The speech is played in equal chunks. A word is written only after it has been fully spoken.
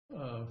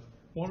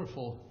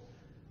wonderful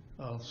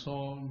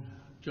song,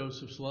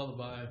 Joseph's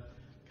Lullaby.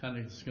 Kind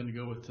of is going to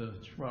go with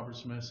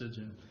Robert's message,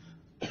 and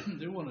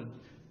they want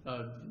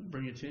to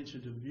bring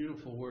attention to the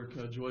beautiful work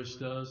Joyce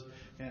does.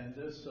 And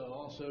this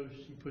also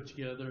she put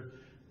together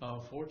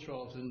for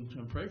Charlton,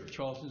 and pray for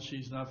Charlton.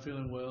 She's not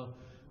feeling well,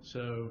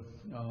 so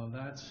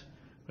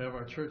we have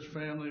our church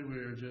family.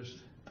 We're just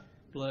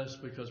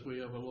blessed because we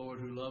have a Lord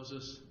who loves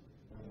us,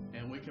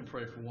 and we can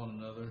pray for one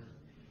another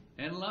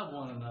and love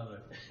one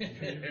another.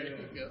 There you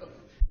go.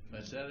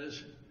 But that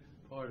is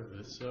part of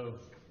it. So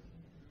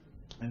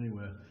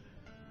anyway,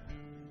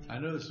 I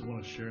know this is one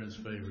of Sharon's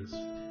favorites.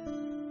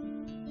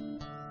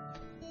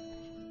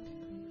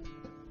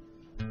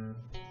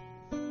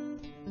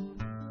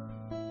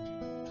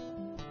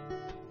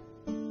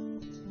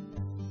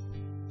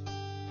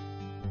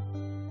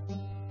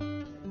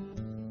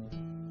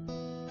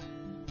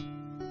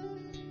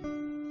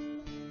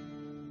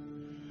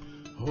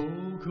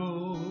 Oh,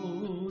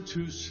 go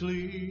to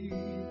sleep,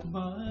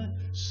 my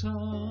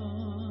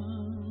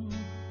son,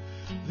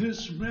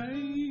 this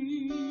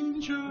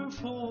manger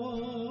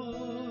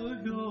for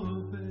your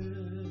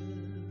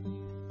bed.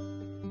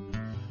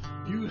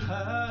 You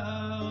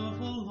have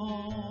a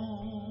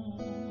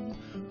long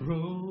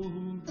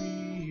road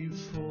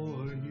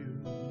before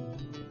you.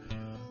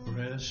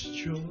 Rest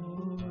your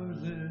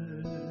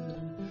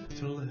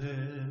little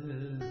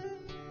head.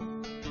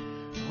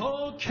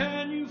 Oh,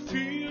 can you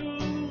feel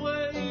the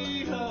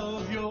weight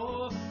of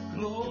your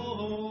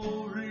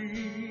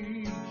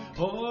glory?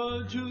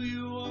 Or do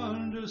you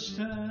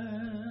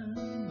understand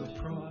the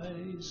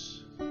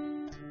price?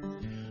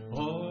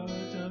 Or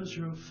does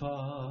your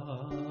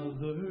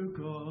Father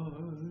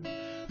guard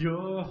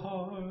your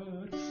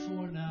heart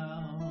for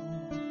now,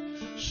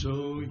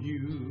 so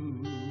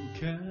you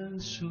can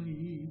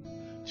sleep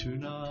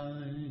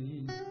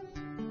tonight?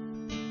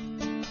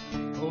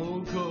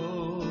 Oh,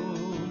 go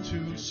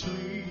to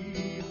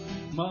sleep,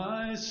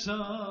 my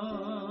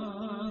son.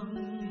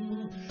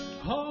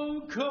 Oh,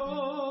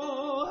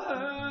 go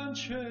and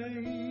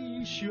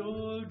chase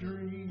your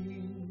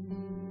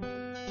dream.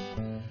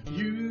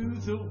 You,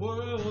 the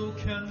world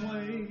can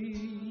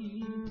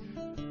wait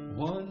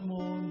one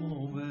more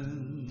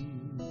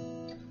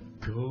moment.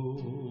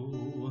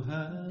 Go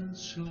and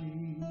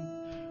sleep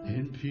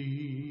in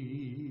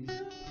peace.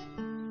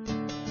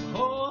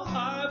 Oh,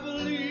 I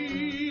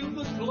believe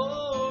the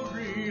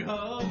glory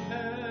of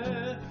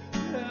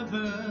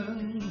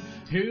heaven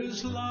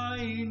is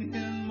lying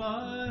in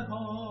my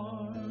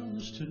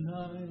arms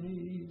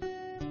tonight.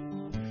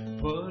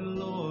 But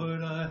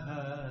Lord, I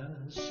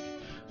ask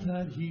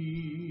that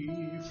He,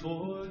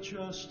 for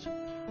just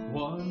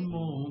one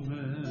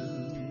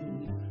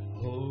moment,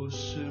 oh,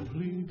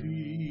 simply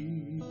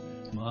be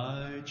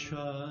my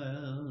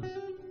child.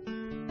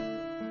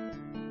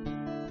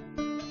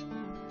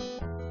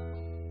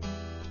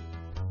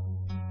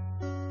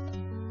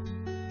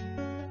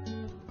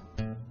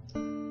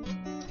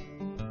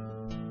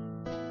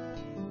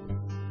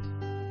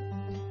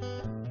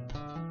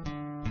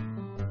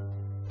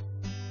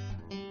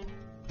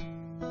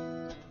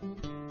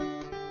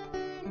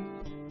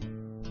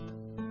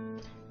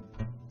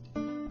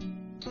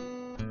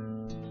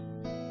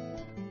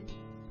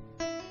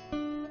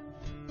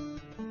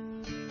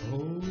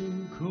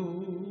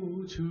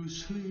 To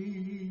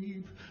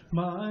sleep,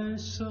 my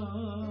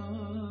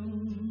son.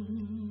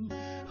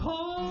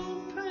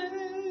 Oh,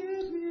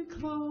 baby,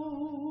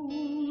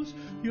 close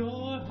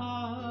your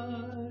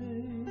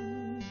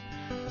eyes.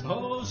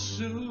 Oh,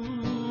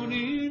 soon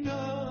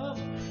enough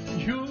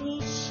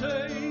you'll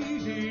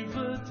save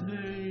the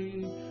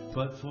day.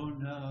 But for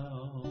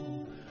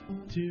now,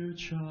 dear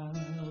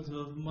child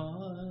of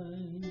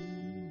mine,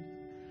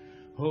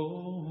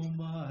 oh,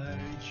 my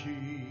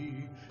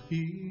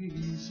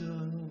Jesus,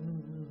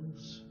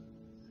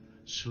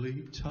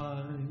 sleep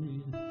tight.